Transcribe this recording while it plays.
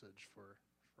message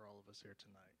for all of us here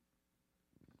tonight.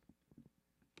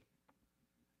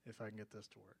 If I can get this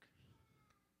to work.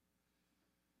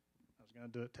 I was going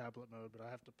to do it tablet mode, but I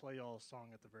have to play y'all a song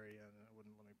at the very end, and it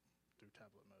wouldn't let me do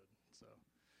tablet mode. So,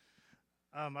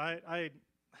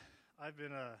 I've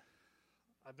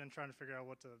been trying to figure out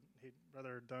what to.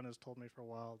 Brother Dunn has told me for a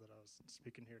while that I was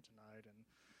speaking here tonight, and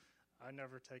I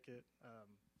never take it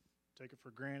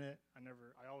for granted.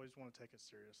 I always want to take it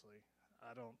seriously.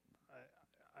 I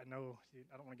know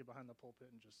I don't want to get behind the pulpit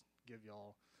and just give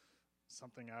y'all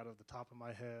something out of the top of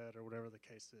my head or whatever the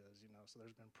case is, So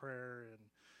there's been prayer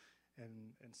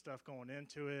and stuff going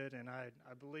into it, and I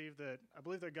believe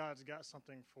that God's got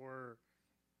something for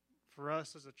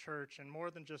us as a church, and more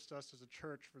than just us as a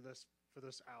church for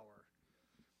this hour.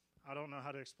 I don't know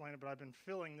how to explain it, but I've been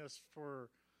feeling this for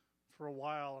a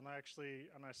while, and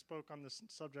I spoke on this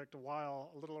subject a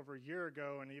little over a year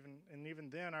ago, and even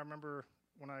then I remember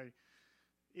when I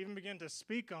even began to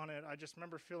speak on it, I just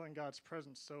remember feeling God's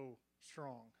presence so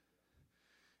strong.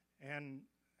 And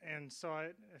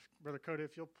so Brother Cody,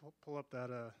 if you'll pull up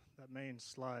that main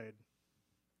slide.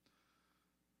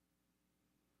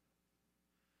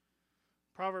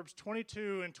 Proverbs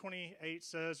 22 and 28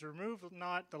 says, "Remove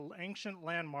not the ancient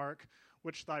landmark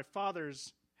which thy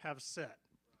fathers have set."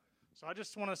 So I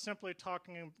just want to simply talk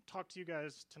to you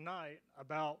guys tonight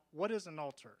about what is an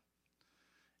altar.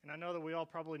 And I know that we all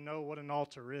probably know what an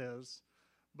altar is,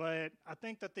 but I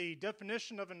think that the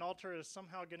definition of an altar is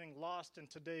somehow getting lost in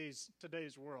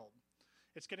today's world.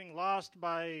 It's getting lost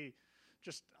by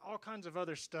just all kinds of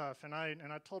other stuff. And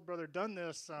I told Brother Dunn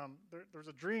this. There's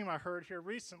a dream I heard here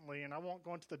recently, and I won't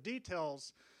go into the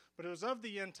details, but it was of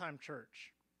the end time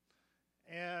church.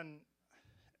 And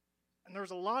there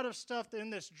was a lot of stuff in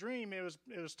this dream. It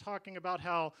was talking about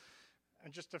how,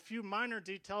 and just a few minor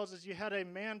details, is you had a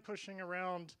man pushing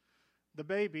around the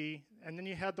baby, and then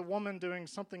you had the woman doing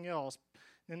something else,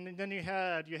 and then you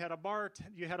had a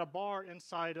bar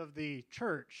inside of the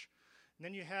church. And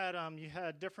then you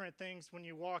had different things when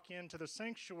you walk into the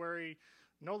sanctuary.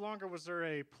 No longer was there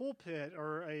a pulpit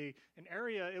or an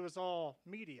area; it was all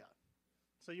media.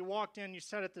 So you walked in, you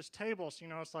sat at this table. So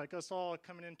it's like us all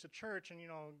coming into church, and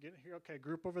get here. Okay,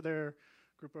 group over there,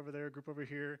 group over there, group over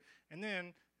here, and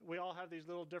then we all have these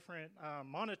little different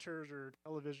monitors or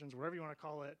televisions, whatever you want to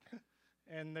call it,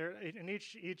 and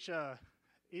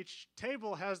each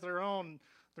table has their own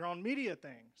media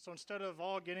thing. So instead of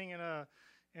all getting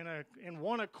in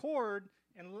one accord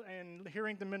and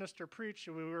hearing the minister preach,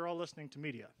 we were all listening to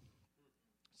media.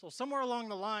 So somewhere along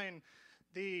the line,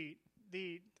 the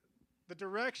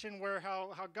direction where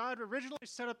how God originally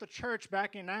set up the church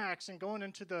back in Acts and going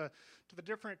into the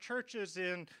different churches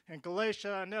in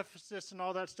Galatia and Ephesus and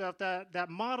all that stuff, that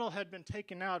model had been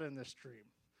taken out in this dream.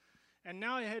 And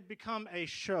now it had become a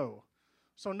show.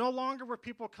 So no longer were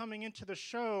people coming into the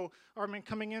show,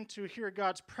 coming in to hear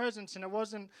God's presence, and it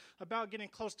wasn't about getting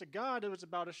close to God, it was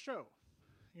about a show.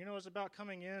 It was about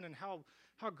coming in and how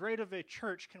great of a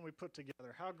church can we put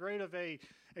together? How great of a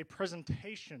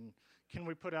presentation can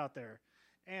we put out there?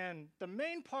 And the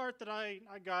main part that I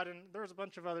got, and there was a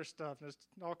bunch of other stuff, and there's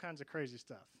all kinds of crazy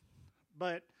stuff.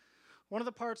 But one of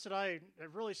the parts that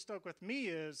really stuck with me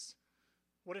is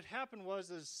what had happened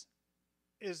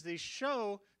is the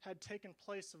show had taken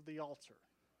place of the altar.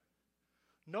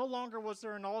 No longer was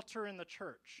there an altar in the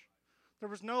church. There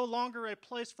was no longer a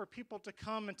place for people to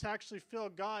come and to actually feel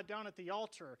God down at the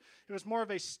altar. It was more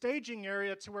of a staging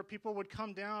area to where people would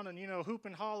come down and, hoop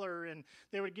and holler, and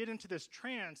they would get into this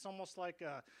trance, almost like,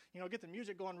 get the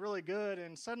music going really good,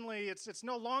 and suddenly it's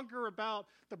no longer about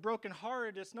the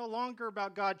brokenhearted. It's no longer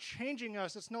about God changing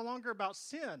us. It's no longer about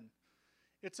sin.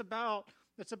 It's about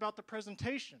the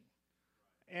presentation.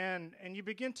 And you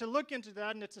begin to look into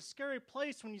that, and it's a scary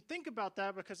place when you think about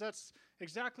that, because that's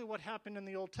exactly what happened in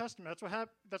the Old Testament.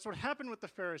 That's what happened with the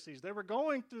Pharisees. They were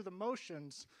going through the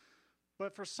motions,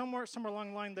 but for somewhere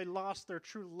along the line, they lost their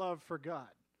true love for God.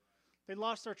 They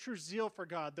lost their true zeal for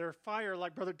God, their fire,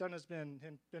 like Brother Dunn has been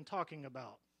talking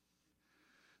about.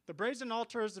 The brazen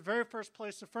altar is the very first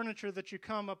piece of furniture that you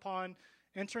come upon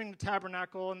entering the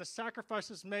tabernacle, and the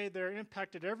sacrifices made there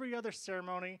impacted every other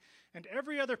ceremony and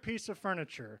every other piece of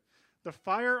furniture. The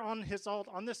fire on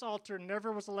this altar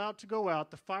never was allowed to go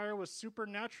out. The fire was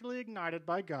supernaturally ignited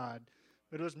by God,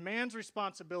 but it was man's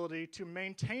responsibility to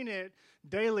maintain it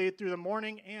daily through the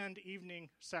morning and evening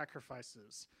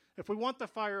sacrifices. If we want the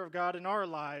fire of God in our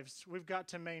lives, we've got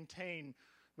to maintain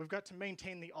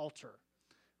the altar.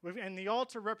 And the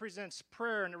altar represents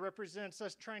prayer, and it represents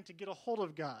us trying to get a hold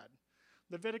of God.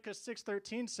 Leviticus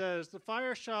 6:13 says, "The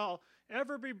fire shall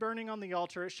ever be burning on the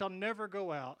altar; it shall never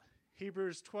go out."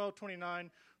 Hebrews 12:29,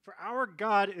 For our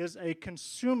God is a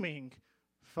consuming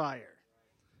fire.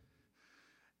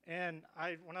 And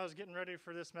when I was getting ready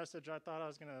for this message, I thought I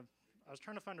was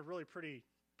trying to find a really pretty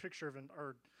picture of I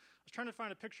was trying to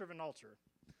find a picture of an altar.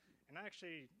 And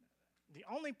actually, the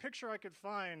only picture I could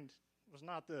find was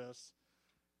not this.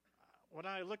 When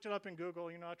I looked it up in Google,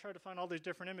 I tried to find all these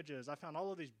different images. I found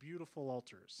all of these beautiful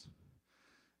altars.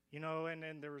 And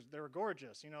they were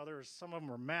gorgeous. Some of them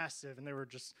were massive, and they were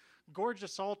just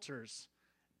gorgeous altars.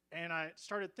 And I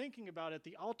started thinking about it.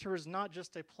 The altar is not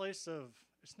just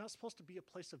it's not supposed to be a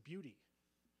place of beauty.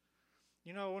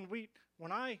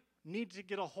 When I need to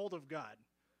get a hold of God,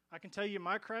 I can tell you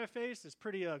my cry face is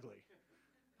pretty ugly.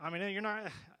 I mean,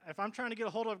 if I'm trying to get a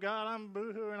hold of God, I'm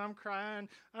boo-hooing, I'm crying.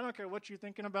 I don't care what you're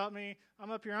thinking about me. I'm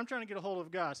up here, I'm trying to get a hold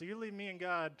of God. So you leave me and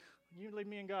God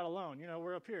alone.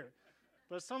 We're up here.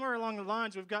 But somewhere along the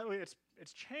lines,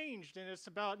 it's changed, and it's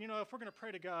about, if we're going to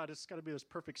pray to God, it's got to be this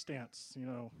perfect stance,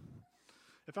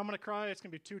 If I'm going to cry, it's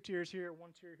going to be 2 tears here, 1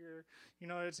 tear here.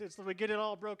 We get it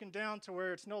all broken down to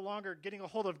where it's no longer getting a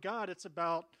hold of God. It's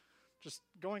about just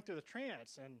going through the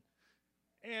trance.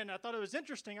 And I thought it was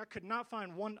interesting. I could not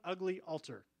find one ugly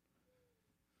altar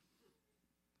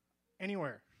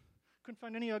anywhere. Couldn't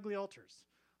find any ugly altars.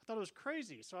 I thought it was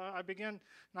crazy. So I began, and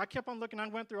I kept on looking. I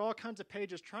went through all kinds of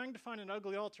pages trying to find an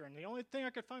ugly altar. And the only thing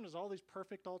I could find was all these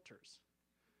perfect altars.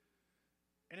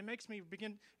 And it makes me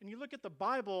begin, and you look at the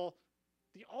Bible,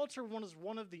 the altar was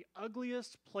one of the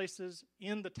ugliest places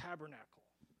in the tabernacle.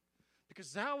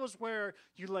 Because that was where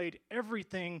you laid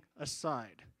everything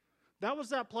aside. That was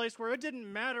that place where it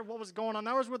didn't matter what was going on.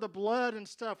 That was where the blood and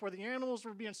stuff, where the animals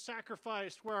were being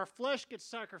sacrificed, where our flesh gets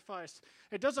sacrificed.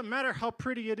 It doesn't matter how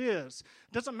pretty it is.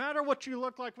 It doesn't matter what you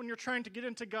look like when you're trying to get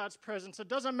into God's presence. It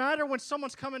doesn't matter when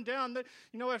someone's coming down.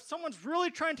 If someone's really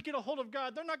trying to get a hold of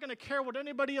God, they're not going to care what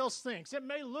anybody else thinks. It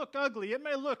may look ugly. It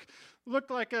may look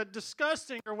like a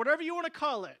disgusting or whatever you want to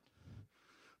call it.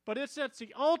 But it's at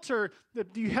the altar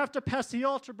that you have to pass the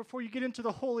altar before you get into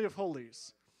the Holy of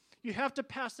Holies. You have to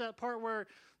pass that part where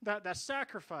that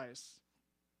sacrifice.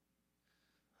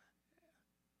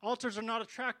 Altars are not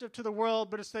attractive to the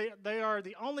world, but they are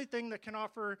the only thing that can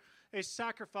offer a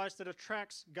sacrifice that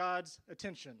attracts God's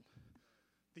attention.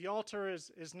 The altar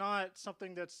is not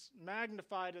something that's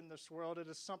magnified in this world. It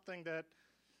is something that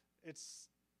it's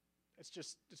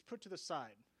put to the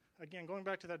side. Again, going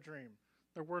back to that dream,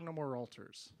 there were no more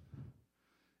altars.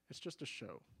 It's just a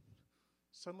show.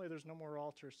 Suddenly there's no more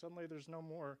altars. Suddenly there's no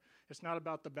more. It's not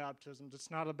about the baptisms.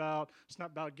 It's not about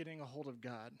getting a hold of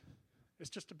God. It's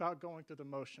just about going through the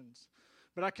motions.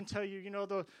 But I can tell you,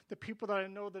 the people that I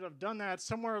know that have done that,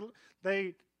 somewhere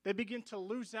they begin to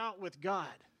lose out with God.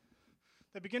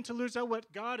 They begin to lose out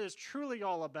what God is truly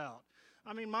all about.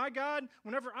 I mean, my God,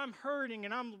 whenever I'm hurting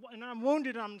and I'm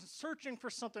wounded, I'm searching for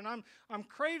something, I'm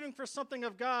craving for something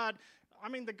of God. I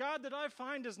mean, the God that I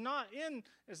find is not in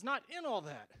all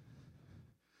that.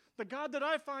 The God that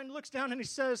I find looks down and he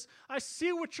says, I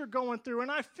see what you're going through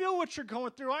and I feel what you're going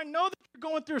through. I know that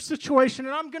you're going through a situation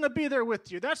and I'm going to be there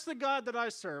with you. That's the God that I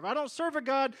serve. I don't serve a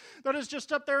God that is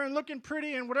just up there and looking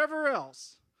pretty and whatever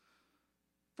else.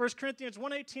 1 Corinthians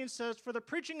 1:18 says, for the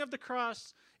preaching of the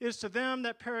cross is to them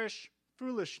that perish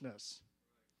foolishness.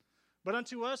 But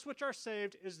unto us which are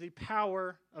saved is the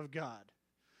power of God.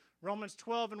 Romans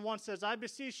 12:1 says, I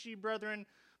beseech ye, brethren,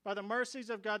 by the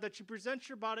mercies of God, that you present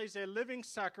your bodies a living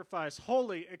sacrifice,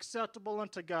 holy, acceptable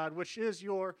unto God, which is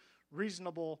your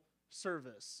reasonable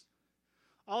service.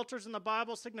 Altars in the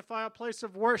Bible signify a place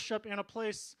of worship and a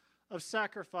place of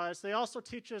sacrifice. They also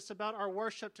teach us about our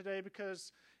worship today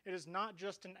because it is not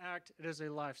just an act, it is a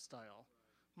lifestyle.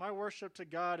 My worship to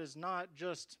God is not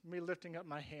just me lifting up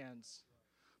my hands.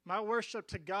 My worship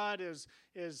to God is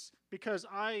because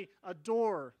I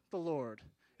adore the Lord.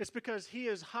 It's because he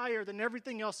is higher than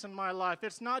everything else in my life.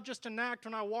 It's not just an act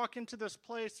when I walk into this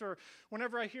place or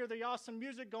whenever I hear the awesome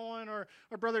music going or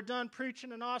Brother Dunn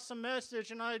preaching an awesome message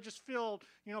and I just feel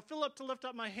up to lift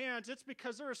up my hands. It's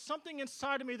because there is something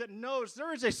inside of me that knows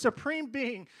there is a supreme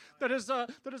being that is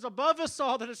above us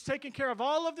all, that is taking care of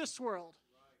all of this world.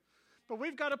 But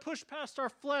we've got to push past our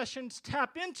flesh and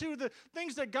tap into the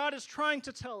things that God is trying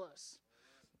to tell us.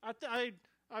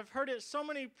 I've heard it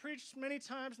preached many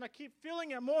times, and I keep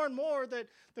feeling it more and more that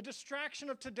the distraction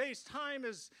of today's time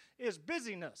is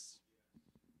busyness.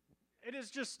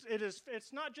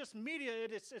 It's not just media,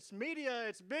 it's media,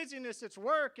 it's busyness, it's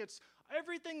work, it's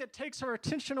everything that takes our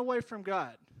attention away from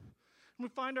God. And we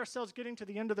find ourselves getting to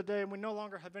the end of the day and we no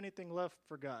longer have anything left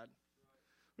for God.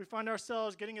 We find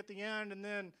ourselves getting at the end, and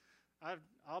then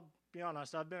I'll be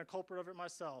honest, I've been a culprit of it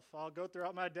myself. I'll go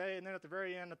throughout my day, and then at the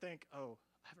very end I think, oh,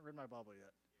 I haven't read my Bible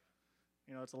yet.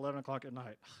 It's 11 o'clock at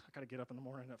night. I got to get up in the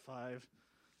morning at 5.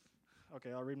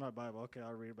 Okay, I'll read my Bible. Okay,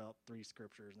 I'll read about 3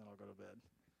 scriptures, and then I'll go to bed.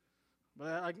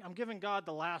 But I'm giving God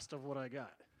the last of what I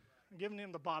got. I'm giving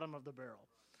him the bottom of the barrel.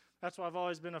 That's why I've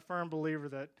always been a firm believer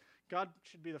that God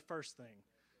should be the first thing.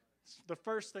 It's the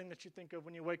first thing that you think of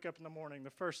when you wake up in the morning, the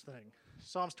first thing.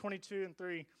 Psalms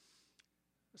 22:3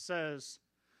 says,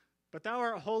 "But thou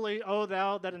art holy, O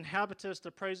thou that inhabitest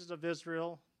the praises of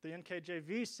Israel." The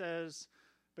NKJV says,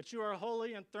 "But you are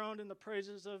holy, enthroned in the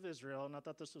praises of Israel." And I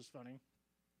thought this was funny.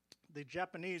 The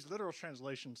Japanese literal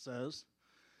translation says,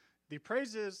 "The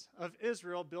praises of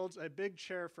Israel builds a big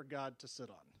chair for God to sit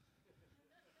on."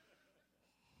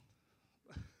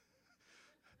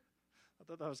 I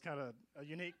thought that was kind of a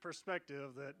unique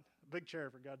perspective, that a big chair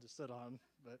for God to sit on.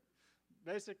 But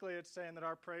basically it's saying that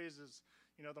our praise is,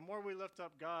 the more we lift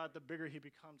up God, the bigger he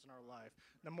becomes in our life.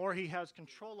 The more he has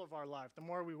control of our life, the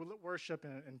more we worship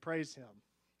and praise him.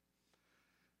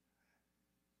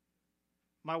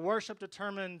 My worship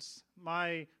determines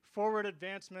my forward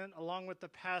advancement along with the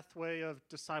pathway of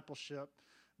discipleship.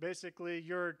 Basically,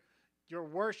 your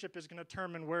worship is going to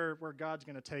determine where God's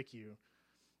going to take you.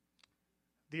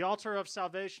 The altar of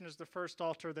salvation is the first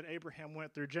altar that Abraham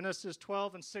went through. Genesis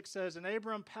 12:6 says, "And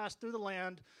Abram passed through the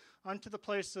land unto the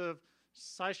place of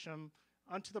Sichem,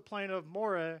 unto the plain of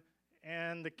Moreh,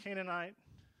 and the Canaanite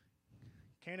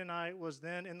was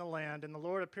then in the land. And the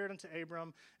Lord appeared unto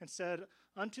Abram and said,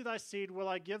 Unto thy seed will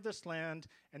I give this land.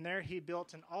 And there he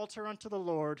built an altar unto the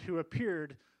Lord, who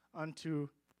appeared unto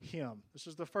him." This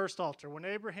is the first altar. When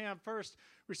Abraham first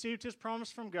received his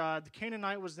promise from God, the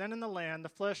Canaanite was then in the land. The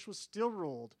flesh was still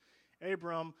ruled.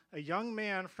 Abram, a young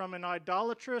man from an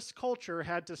idolatrous culture,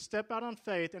 had to step out on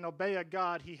faith and obey a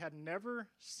God he had never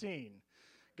seen.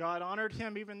 God honored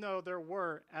him even though there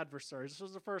were adversaries. This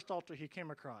was the first altar he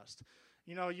came across.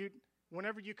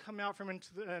 Whenever you come out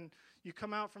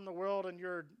from the world, and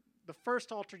the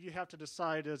first altar you have to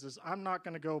decide is I'm not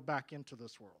going to go back into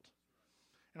this world.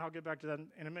 And I'll get back to that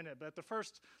in a minute. But the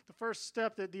first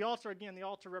step, that the altar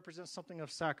represents something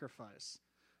of sacrifice.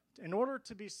 In order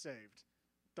to be saved,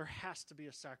 there has to be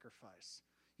a sacrifice.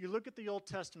 You look at the Old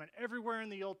Testament. Everywhere in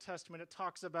the Old Testament, it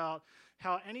talks about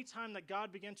how any time that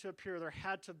God began to appear, there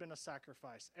had to have been a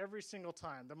sacrifice. Every single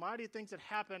time. The mighty things that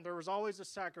happened, there was always a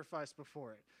sacrifice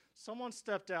before it. Someone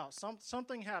stepped out.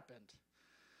 Something happened.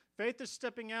 Faith is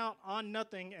stepping out on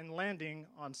nothing and landing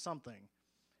on something.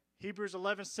 Hebrews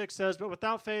 11:6 says, "But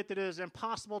without faith it is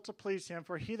impossible to please him,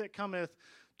 for he that cometh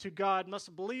to God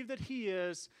must believe that he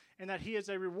is, and that he is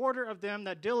a rewarder of them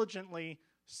that diligently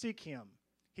seek him."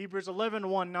 Hebrews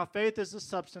 11:1, "Now faith is the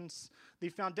substance, the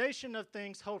foundation of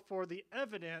things hoped for, the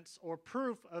evidence or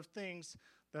proof of things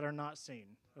that are not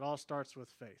seen." It all starts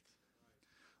with faith.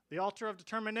 The altar of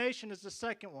determination is the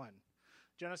second one.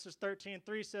 Genesis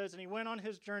 13:3 says, "And he went on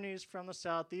his journeys from the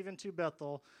south, even to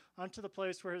Bethel, unto the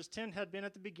place where his tent had been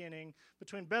at the beginning,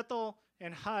 between Bethel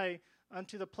and Hai,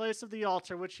 unto the place of the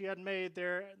altar which he had made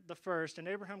there the first. And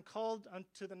Abraham called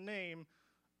unto the name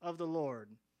of the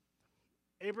Lord."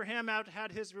 Abraham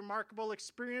had his remarkable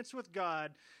experience with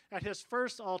God. At his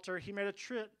first altar, he made a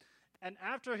trip, and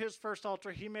after his first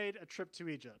altar, he made a trip to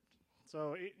Egypt.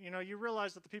 So, you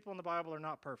realize that the people in the Bible are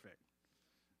not perfect.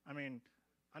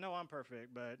 I know I'm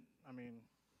perfect, but,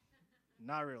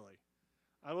 not really.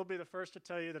 I will be the first to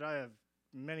tell you that I have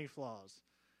many flaws.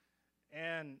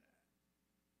 And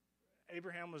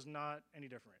Abraham was not any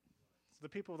different. So the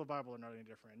people of the Bible are not any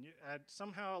different.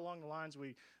 Somehow along the lines,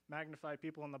 we magnify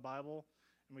people in the Bible,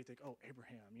 and we think, oh,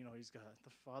 Abraham, he's got the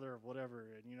father of whatever,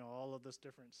 and, all of this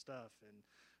different stuff. And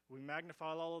we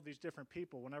magnify all of these different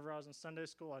people. Whenever I was in Sunday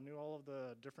school, I knew all of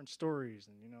the different stories,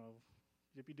 and,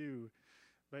 yippee-doo.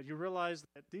 But you realize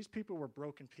that these people were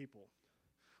broken people.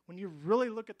 When you really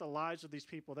look at the lives of these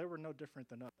people, they were no different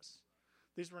than us.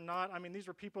 These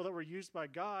were people that were used by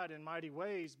God in mighty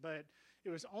ways, but it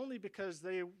was only because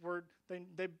they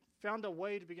found a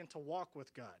way to begin to walk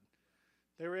with God.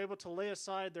 They were able to lay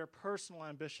aside their personal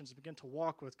ambitions and begin to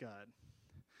walk with God.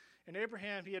 And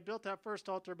Abraham, he had built that first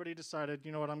altar, but he decided,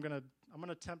 you know what, I'm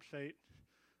gonna tempt fate.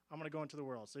 I'm gonna go into the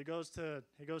world. So he goes to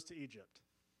Egypt.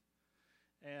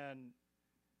 And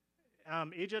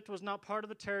Egypt was not part of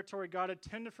the territory God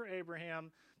intended for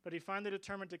Abraham, but he finally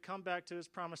determined to come back to his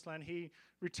promised land. He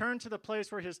returned to the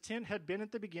place where his tent had been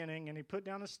at the beginning, and he put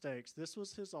down his stakes. This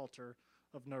was his altar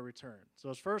of no return. So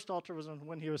his first altar was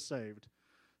when he was saved.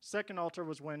 Second altar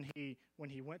was when he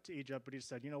went to Egypt, but he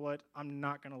said, you know what, I'm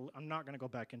not gonna go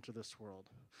back into this world.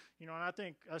 And I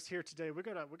think us here today, we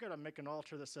gotta make an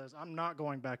altar that says, I'm not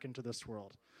going back into this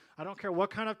world. I don't care what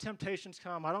kind of temptations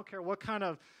come. I don't care what kind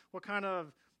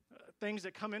of things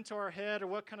that come into our head or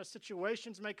what kind of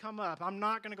situations may come up. I'm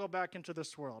not going to go back into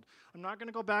this world. I'm not going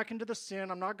to go back into the sin.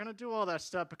 I'm not going to do all that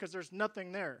stuff because there's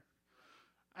nothing there.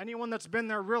 Anyone that's been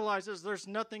there realizes there's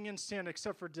nothing in sin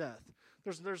except for death.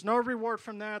 There's no reward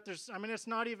from that. It's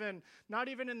not even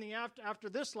in the after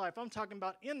this life. I'm talking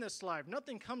about in this life.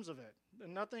 Nothing comes of it.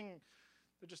 And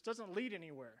it just doesn't lead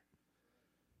anywhere.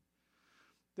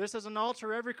 This is an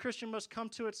altar every Christian must come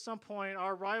to at some point.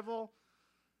 Our arrival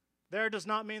there does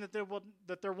not mean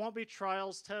that there won't be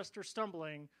trials, tests, or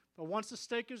stumbling. But once the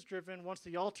stake is driven, once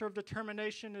the altar of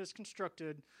determination is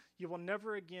constructed, you will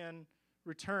never again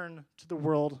return to the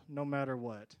world no matter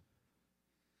what.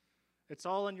 It's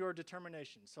all in your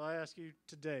determination. So I ask you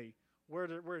today,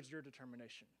 where is your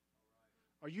determination?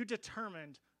 Are you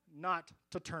determined not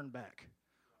to turn back?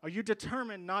 Are you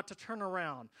determined not to turn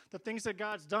around? The things that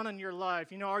God's done in your life,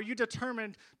 are you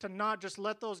determined to not just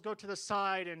let those go to the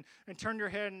side and turn your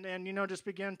head and just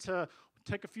begin to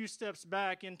take a few steps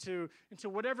back into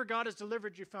whatever God has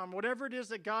delivered you from, whatever it is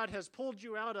that God has pulled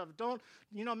you out of. Don't,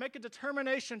 make a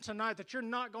determination tonight that you're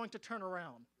not going to turn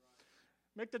around.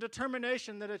 Make the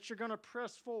determination that you're going to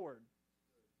press forward.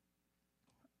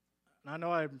 And I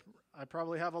know I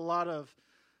probably have a lot of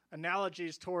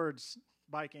analogies towards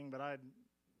biking, but it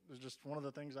was just one of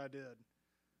the things I did.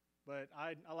 But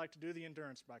I like to do the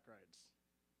endurance bike rides.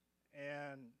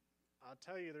 And I'll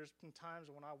tell you, there's been times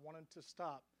when I wanted to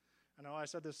stop. I know I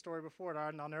said this story before,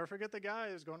 and I'll never forget the guy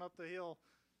who's going up the hill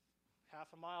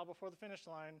half a mile before the finish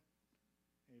line,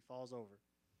 and he falls over.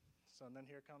 So and then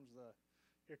here comes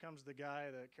the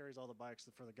guy that carries all the bikes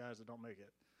for the guys that don't make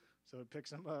it. So it picks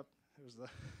him up.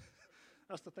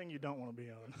 That's the thing you don't want to be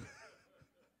on.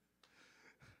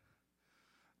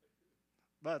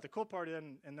 But the cool part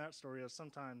in that story is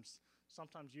sometimes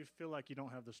you feel like you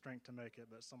don't have the strength to make it,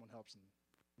 but someone helps and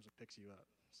picks you up.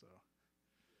 So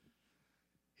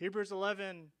Hebrews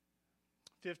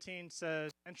 11:15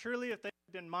 says, "And truly if they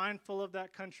had been mindful of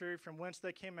that country from whence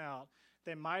they came out,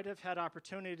 they might have had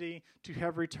opportunity to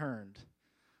have returned.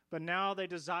 But now they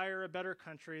desire a better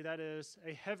country, that is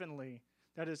an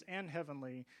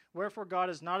heavenly. Wherefore God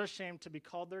is not ashamed to be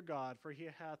called their God, for he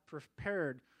hath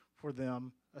prepared for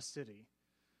them a city."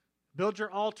 Build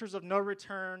your altars of no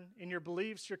return in your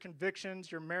beliefs, your convictions,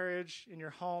 your marriage, in your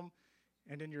home,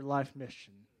 and in your life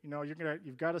mission.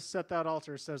 You've got to set that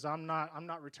altar that says, I'm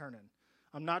not returning.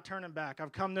 I'm not turning back.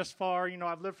 I've come this far.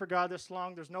 I've lived for God this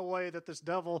long. There's no way that this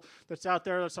devil that's out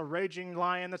there, that's a raging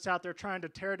lion that's out there trying to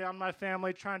tear down my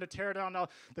family, trying to tear down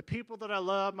the people that I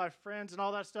love, my friends and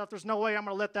all that stuff. There's no way I'm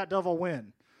going to let that devil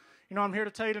win. I'm here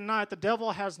to tell you tonight, the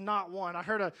devil has not won. I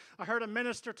heard a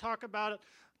minister talk about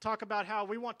how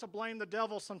we want to blame the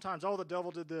devil sometimes. Oh, the devil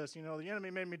did this. The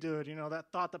enemy made me do it. That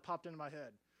thought that popped into my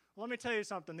head. Well, let me tell you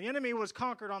something. The enemy was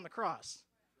conquered on the cross.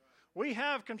 We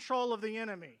have control of the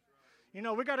enemy.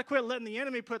 We got to quit letting the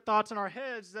enemy put thoughts in our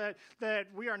heads that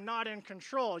we are not in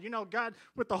control. God,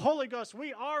 with the Holy Ghost,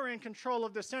 we are in control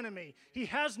of this enemy. He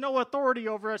has no authority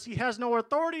over us. He has no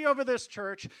authority over this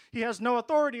church. He has no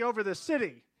authority over this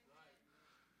city.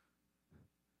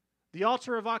 The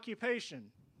altar of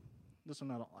occupation. This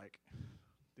one I don't like,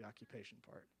 the occupation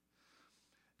part.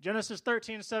 Genesis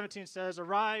 13:17 says,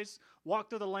 "Arise, walk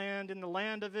through the land, in the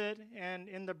land of it, and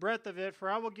in the breadth of it, for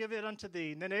I will give it unto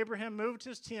thee." And then Abraham moved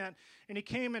his tent, and he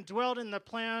came and dwelt in the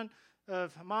plain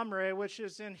of Mamre, which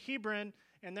is in Hebron,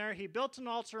 and there he built an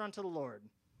altar unto the Lord.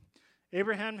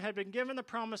 Abraham had been given the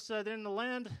promise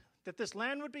that this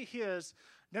land would be his.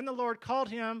 Then the Lord called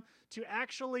him to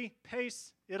actually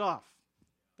pace it off.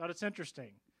 Thought it's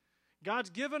interesting.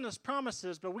 God's given us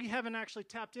promises, but we haven't actually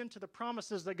tapped into the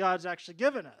promises that God's actually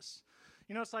given us.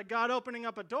 It's like God opening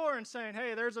up a door and saying,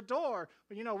 hey, there's a door,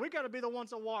 but we got to be the ones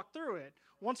that walk through it.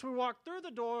 Once we walk through the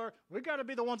door, we got to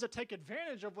be the ones that take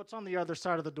advantage of what's on the other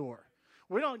side of the door.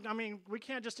 We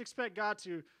can't just expect God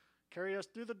to carry us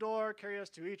through the door, carry us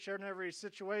to each and every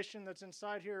situation that's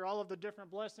inside here, all of the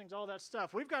different blessings, all that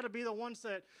stuff. We've got to be the ones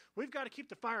we've got to keep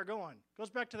the fire going. Goes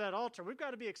back to that altar. We've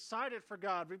got to be excited for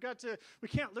God. We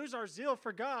can't lose our zeal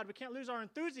for God. We can't lose our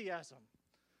enthusiasm.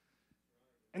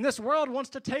 And this world wants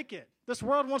to take it. This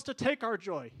world wants to take our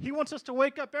joy. He wants us to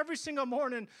wake up every single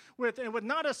morning with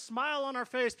not a smile on our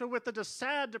face, but with a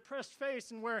sad, depressed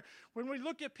face. And when we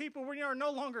look at people, we are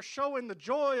no longer showing the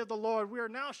joy of the Lord. We are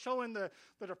now showing the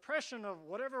depression of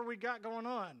whatever we got going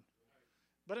on.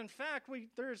 But in fact,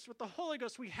 with the Holy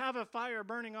Ghost, we have a fire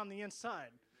burning on the inside.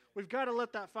 We've got to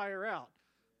let that fire out.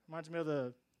 Reminds me of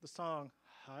the song,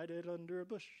 "Hide it under a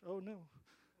bush, oh no,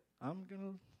 I'm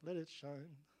going to let it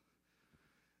shine."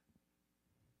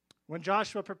 When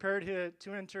Joshua prepared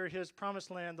to enter his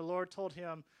promised land, the Lord told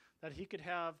him that he could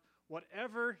have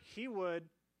whatever he would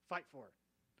fight for.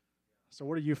 So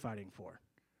what are you fighting for?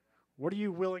 What are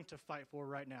you willing to fight for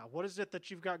right now? What is it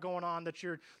that you've got going on that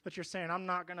you're saying, I'm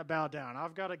not going to bow down?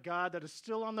 I've got a God that is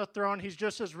still on the throne. He's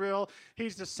just as real.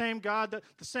 He's the same God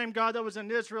that was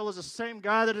in Israel is the same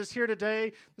God that is here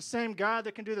today, the same God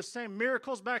that can do the same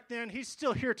miracles back then. He's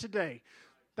still here today.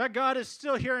 That God is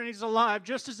still here and he's alive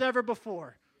just as ever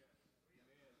before.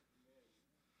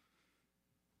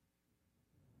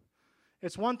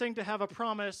 It's one thing to have a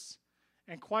promise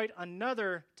and quite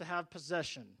another to have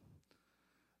possession.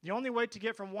 The only way to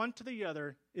get from one to the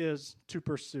other is to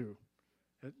pursue.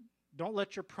 Don't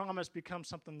let your promise become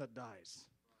something that dies.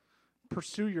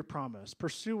 Pursue your promise.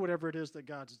 Pursue whatever it is that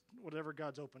God's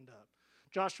opened up.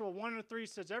 Joshua 1:3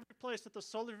 says, every place that the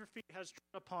sole of your feet has trod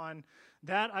upon,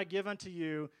 that I give unto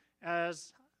you,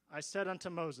 as I said unto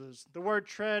Moses. The word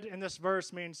tread in this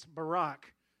verse means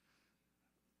barak.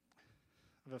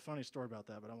 I have a funny story about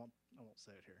that, but I won't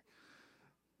say it here.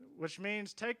 Which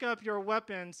means take up your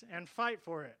weapons and fight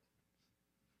for it.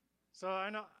 So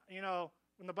I know,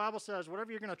 when the Bible says,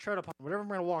 whatever you're going to tread upon, whatever I'm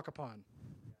going to walk upon,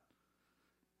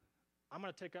 I'm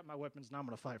going to take up my weapons and I'm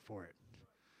going to fight for it.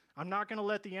 I'm not going to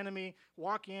let the enemy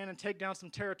walk in and take down some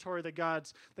territory that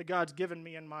God's given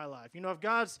me in my life. You know, if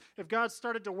God's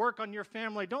started to work on your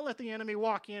family, don't let the enemy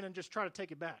walk in and just try to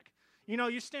take it back. You know,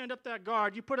 you stand up that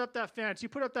guard, you put up that fence, you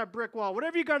put up that brick wall,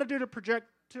 whatever you got to do to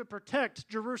protect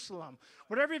Jerusalem,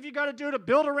 whatever you got to do to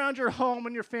build around your home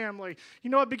and your family. You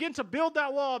know, begin to build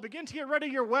that wall, begin to get rid of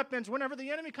your weapons. Whenever the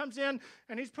enemy comes in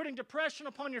and he's putting depression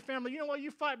upon your family, you know what?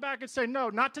 You fight back and say, no,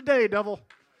 not today, devil.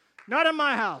 Not in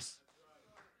my house.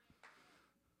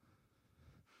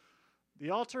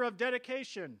 The altar of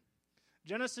dedication.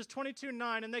 Genesis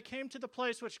 22:9, and they came to the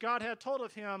place which God had told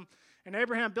of him, and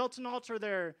Abraham built an altar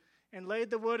there, and laid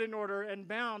the wood in order, and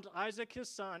bound Isaac his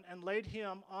son, and laid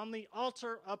him on the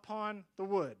altar upon the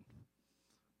wood.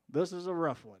 This is a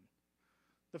rough one.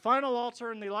 The final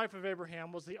altar in the life of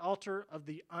Abraham was the altar of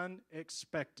the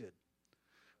unexpected,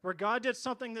 where God did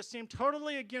something that seemed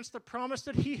totally against the promise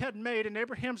that he had made in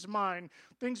Abraham's mind.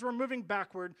 Things were moving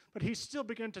backward, but he still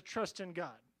began to trust in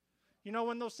God. You know,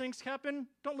 when those things happen,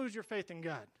 don't lose your faith in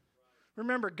God.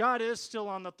 Remember, God is still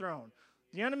on the throne.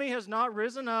 The enemy has not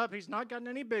risen up. He's not gotten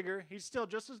any bigger. He's still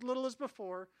just as little as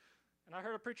before. And I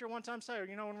heard a preacher one time say,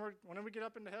 you know, when we get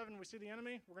up into heaven and we see the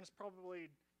enemy, we're going to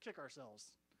probably kick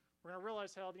ourselves. We're going to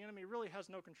realize how the enemy really has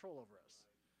no control over us.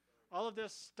 All of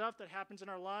this stuff that happens in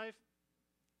our life,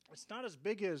 it's not as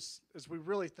big as we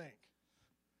really think.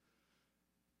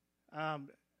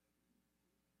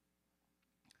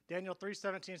 Daniel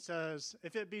 3:17 says,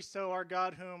 if it be so, our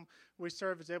God whom we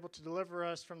serve is able to deliver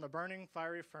us from the burning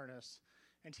fiery furnace,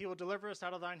 and he will deliver us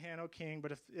out of thine hand, O king.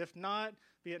 But if not,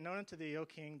 be it known unto thee, O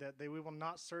king, that we will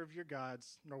not serve your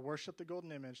gods, nor worship the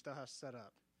golden image thou hast set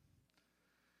up.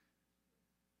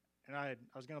 And I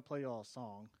was going to play you all a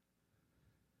song,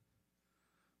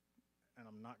 and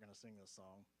I'm not going to sing this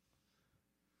song.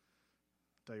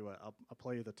 Tell you what, I'll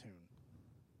play you the tune.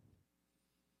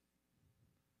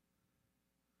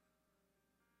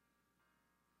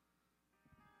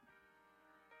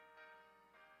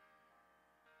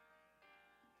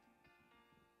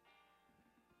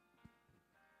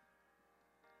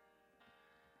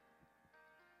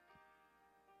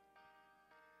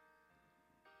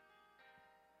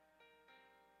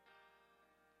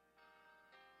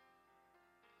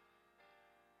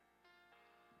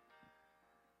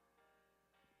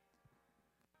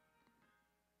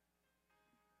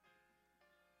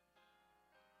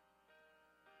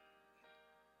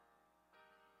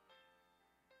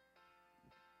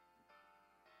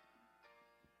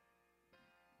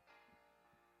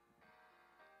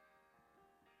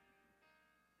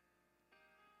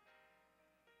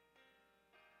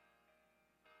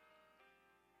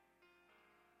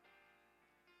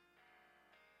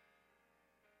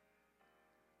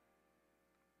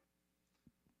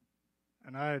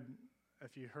 And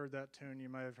if you heard that tune, you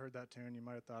might have heard that tune. You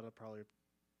might have thought of probably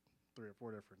 3 or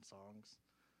 4 different songs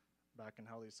back in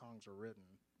how these songs were written.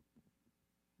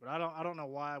 But I don't know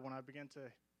why when I began to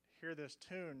hear this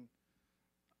tune,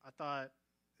 I thought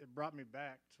it brought me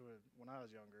back to when I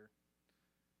was younger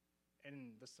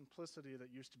and the simplicity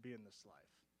that used to be in this life.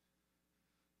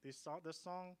 This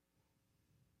song,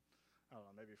 I don't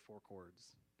know, maybe 4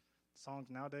 chords. Songs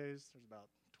nowadays, there's about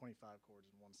 25 chords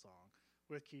in one song,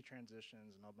 with key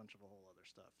transitions and a bunch of a whole other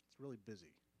stuff. It's really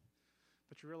busy.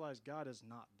 But you realize God is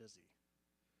not busy.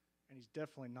 And he's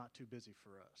definitely not too busy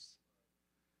for us.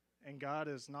 And God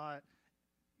is not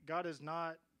got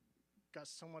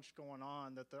so much going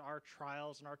on that our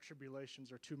trials and our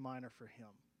tribulations are too minor for him.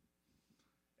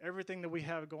 Everything that we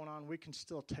have going on, we can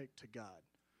still take to God.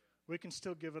 we can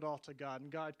still give it all to God,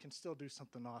 and God can still do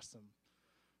something awesome.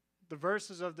 The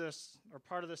verses of this, or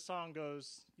part of this song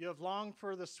goes, "You have longed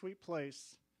for the sweet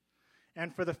place,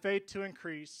 and for the faith to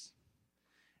increase,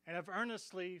 and have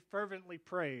earnestly, fervently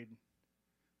prayed.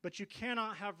 But you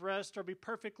cannot have rest or be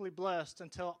perfectly blessed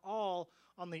until all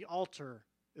on the altar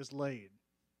is laid."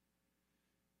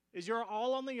 Is your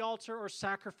all on the altar or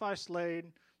sacrifice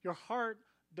laid? Your heart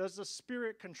does the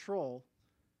Spirit control?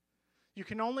 You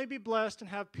can only be blessed and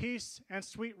have peace and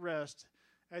sweet rest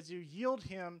as you yield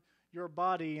Him your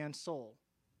body and soul.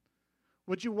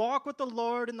 Would you walk with the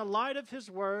Lord in the light of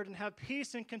His word and have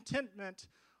peace and contentment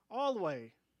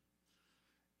always?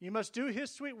 You must do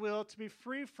His sweet will to be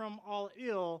free from all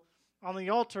ill. On the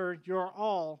altar, your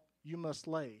all you must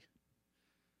lay.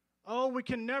 Oh, we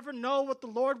can never know what the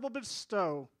Lord will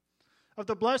bestow of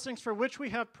the blessings for which we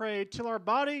have prayed, till our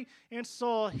body and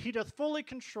soul He doth fully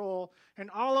control,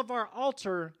 and all of our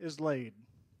altar is laid.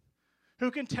 Who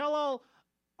can tell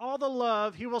all the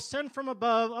love He will send from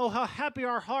above? Oh, how happy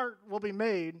our heart will be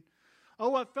made.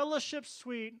 Oh, what fellowship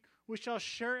sweet we shall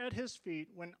share at His feet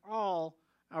when all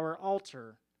our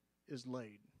altar is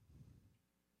laid.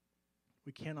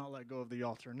 We cannot let go of the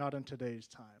altar, not in today's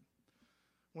time.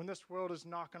 When this world is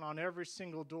knocking on every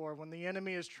single door, when the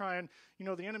enemy is trying,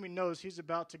 the enemy knows he's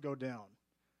about to go down.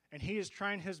 And he is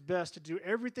trying his best to do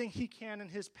everything he can in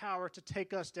his power to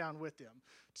take us down with him,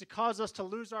 to cause us to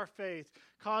lose our faith,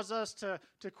 cause us to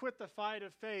quit the fight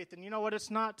of faith. And you know what? It's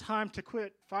not time to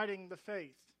quit fighting the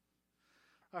faith.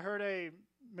 I heard a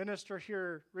minister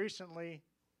here recently,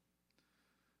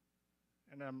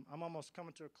 and I'm almost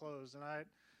coming to a close, and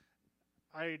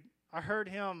I heard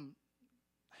him.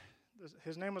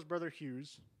 His name was Brother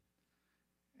Hughes,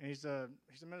 and he's a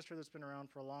minister that's been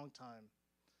around for a long time.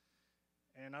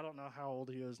 And I don't know how old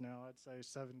he is now. I'd say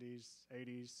 70s,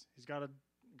 80s. He's got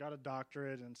a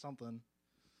doctorate in something.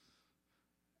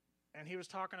 And he was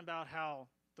talking about how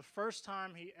the first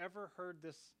time he ever heard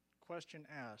this question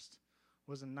asked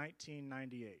was in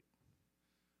 1998,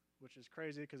 which is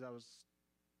crazy because that was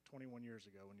 21 years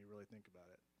ago when you really think about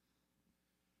it.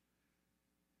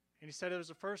 And he said it was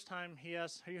the first time he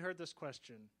heard this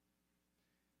question: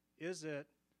 is it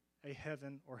a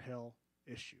heaven or hell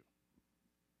issue?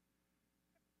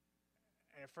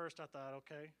 And at first I thought,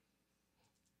 okay.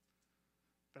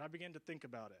 But I began to think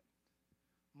about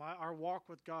it. Our walk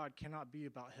with God cannot be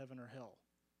about heaven or hell.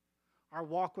 Our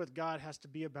walk with God has to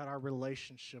be about our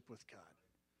relationship with God.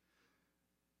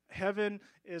 Heaven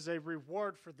is a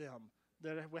reward for them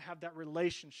that we have that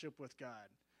relationship with God.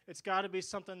 It's got to be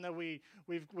something that we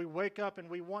wake up and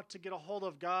we want to get a hold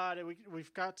of God, and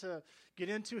we've got to get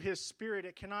into His Spirit.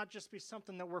 It cannot just be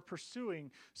something that we're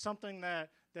pursuing. Something that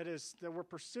we're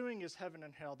pursuing is heaven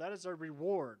and hell. That is a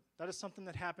reward. That is something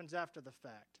that happens after the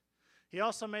fact. He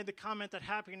also made the comment that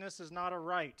happiness is not a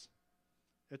right.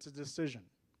 It's a decision.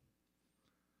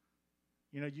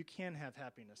 You can have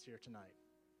happiness here tonight.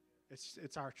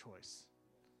 It's our choice.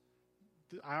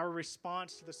 Our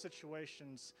response to the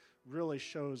situations really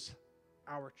shows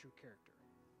our true character.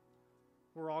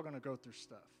 We're all going to go through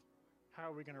stuff.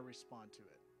 How are we going to respond to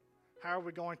it? How are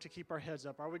we going to keep our heads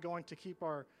up? Are we going to keep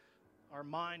our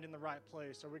mind in the right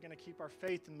place? Are we going to keep our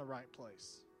faith in the right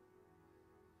place?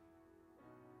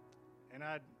 And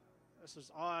this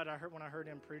is odd. When I heard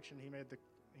him preaching, he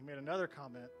made another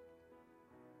comment.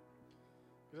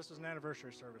 This was an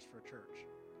anniversary service for a church.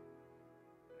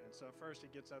 And so first he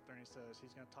gets up there and he says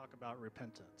he's going to talk about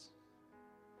repentance.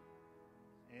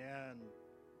 And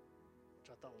which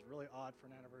I thought was really odd for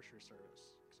an anniversary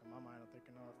service. Because in my mind I'm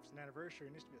thinking, if it's an anniversary,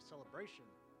 it needs to be a celebration.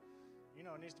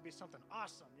 It needs to be something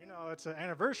awesome. It's an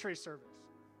anniversary service.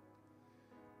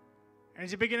 And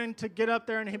he's beginning to get up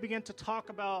there and he began to talk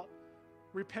about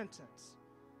repentance.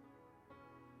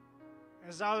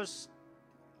 As I was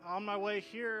on my way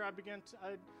here,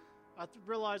 I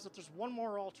realized that there's one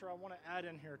more altar I want to add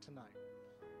in here tonight.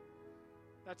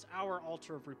 That's our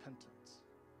altar of repentance.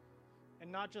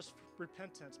 And not just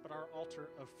repentance, but our altar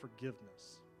of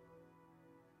forgiveness.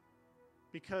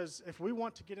 Because if we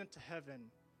want to get into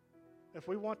heaven, if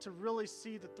we want to really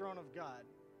see the throne of God,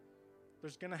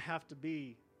 there's going to have to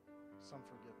be some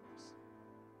forgiveness.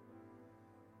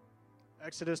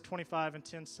 Exodus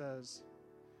 25:10 says,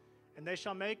 "And they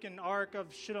shall make an ark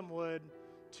of shittim wood,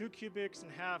 2 cubits and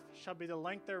a half shall be the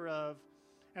length thereof,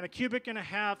 and 1.5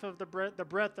 cubits of the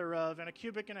breadth thereof, and 1.5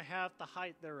 cubits the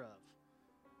height thereof."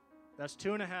 That's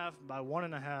 2.5 by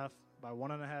 1.5 by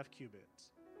 1.5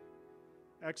 cubits.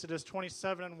 Exodus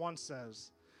 27:1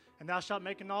 says, "And thou shalt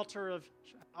make an altar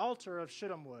of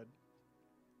shittim wood,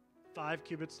 5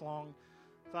 cubits long,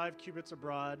 5 cubits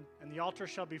abroad, and the altar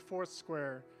shall be 4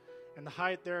 square, and the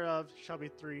height thereof shall be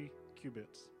 3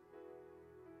 cubits.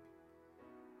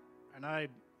 And I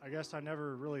guess I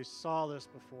never really saw this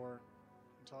before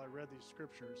until I read these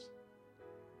scriptures.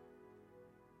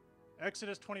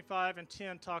 Exodus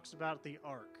 25:10 talks about the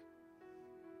ark.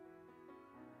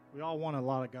 We all want a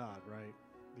lot of God, right?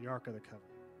 The Ark of the Covenant.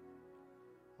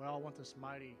 We all want this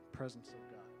mighty presence of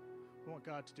God. We want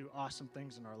God to do awesome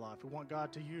things in our life. We want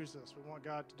God to use us. We want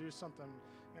God to do something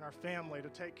in our family, to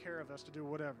take care of us, to do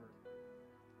whatever.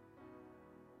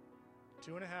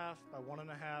 2.5 by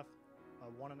 1.5 by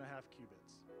 1.5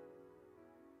 cubits.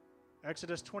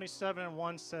 Exodus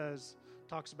 27:1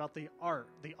 talks about the ark,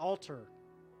 the altar,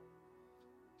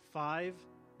 5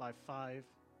 by 5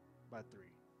 by 3.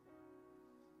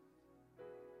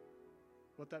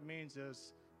 What that means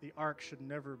is the ark should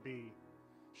never be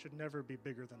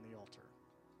bigger than the altar.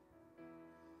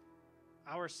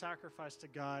 Our sacrifice to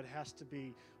God has to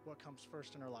be what comes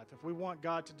first in our life. If we want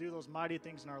God to do those mighty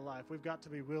things in our life, we've got to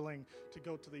be willing to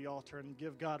go to the altar and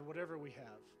give God whatever we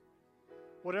have,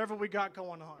 whatever we got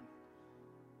going on.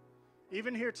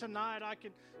 Even here tonight,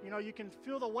 you can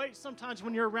feel the weight sometimes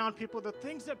when you're around people, the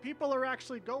things that people are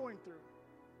actually going through.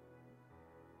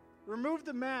 Remove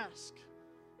the mask.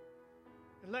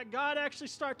 And let God actually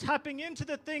start tapping into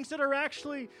the things that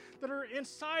are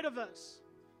inside of us.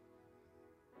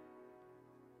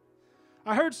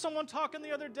 I heard someone talking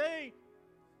the other day,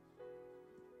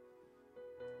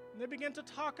 and they began to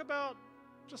talk about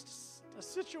just a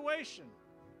situation.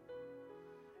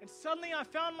 And suddenly I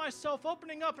found myself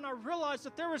opening up, and I realized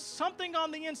that there was something on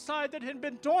the inside that had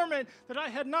been dormant that I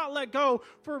had not let go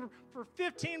for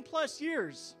 15 plus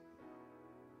years.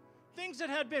 Things that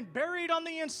had been buried on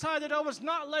the inside that I was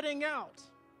not letting out.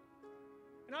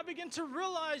 And I began to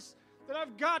realize that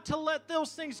I've got to let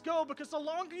those things go, because the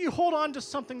longer you hold on to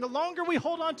something, the longer we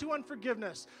hold on to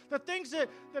unforgiveness, the things that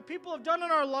people have done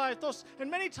in our life,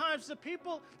 and many times the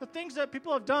things that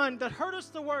people have done that hurt us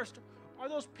the worst are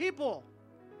those people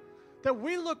that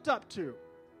we looked up to.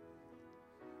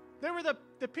 They were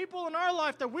the people in our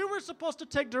life that we were supposed to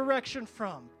take direction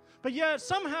from, but yet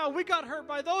somehow we got hurt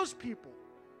by those people.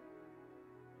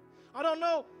 I don't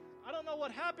know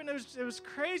what happened. It was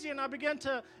crazy, and as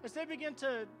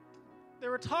they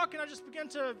were talking, I just began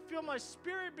to feel my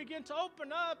spirit begin to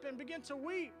open up and begin to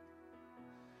weep.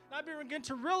 And I began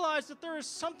to realize that there is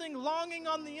something longing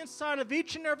on the inside of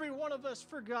each and every one of us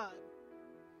for God.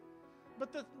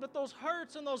 But those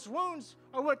hurts and those wounds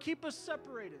are what keep us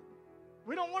separated.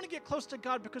 We don't want to get close to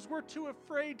God because we're too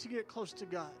afraid to get close to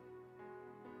God.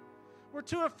 We're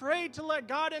too afraid to let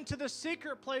God into the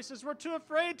secret places. We're too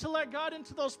afraid to let God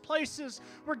into those places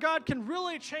where God can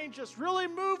really change us, really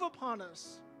move upon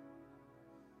us,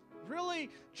 really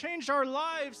change our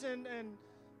lives, and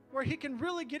where He can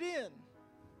really get in.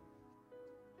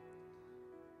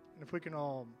 And if we can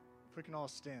all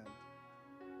stand.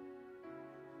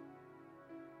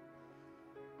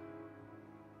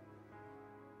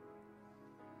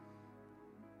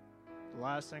 The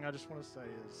last thing I just want to say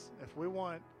is,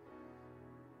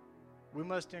 we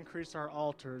must increase our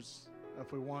altars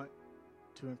if we want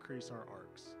to increase our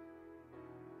arcs.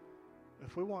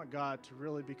 If we want God to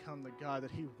really become the God that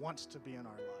He wants to be in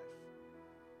our life,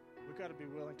 we've got to be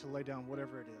willing to lay down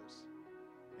whatever it is.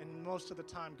 And most of the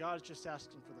time, God's just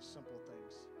asking for the simple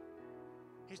things.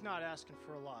 He's not asking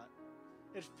for a lot.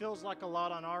 It feels like a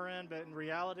lot on our end, but in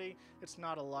reality, it's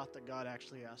not a lot that God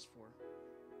actually asks for.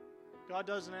 God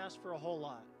doesn't ask for a whole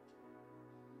lot.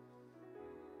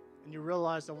 And you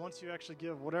realize that once you actually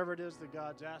give whatever it is that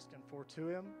God's asking for to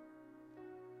Him,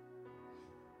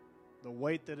 the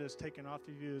weight that is taken off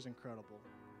of you is incredible.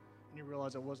 And you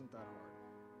realize it wasn't that hard.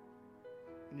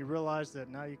 And you realize that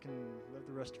now you can live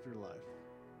the rest of your life.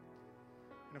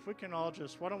 And if we can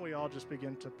why don't we all just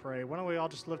begin to pray? Why don't we all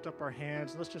just lift up our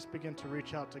hands? Let's just begin to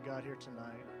reach out to God here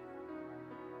tonight.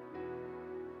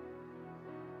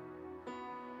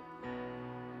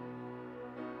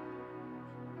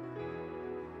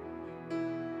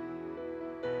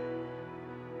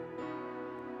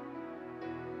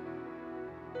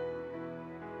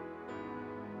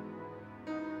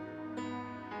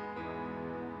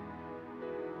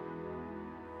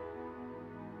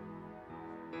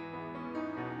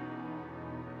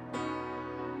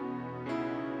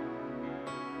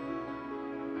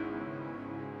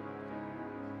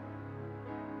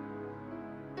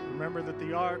 Remember that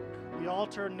the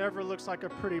altar never looks like a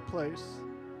pretty place.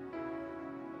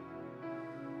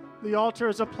 The altar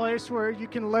is a place where you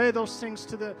can lay those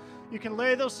things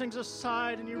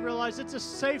aside, and you realize it's a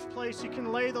safe place. You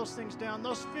can lay those things down.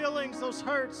 Those feelings, those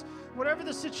hurts, whatever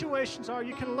the situations are,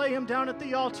 you can lay them down at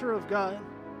the altar of God.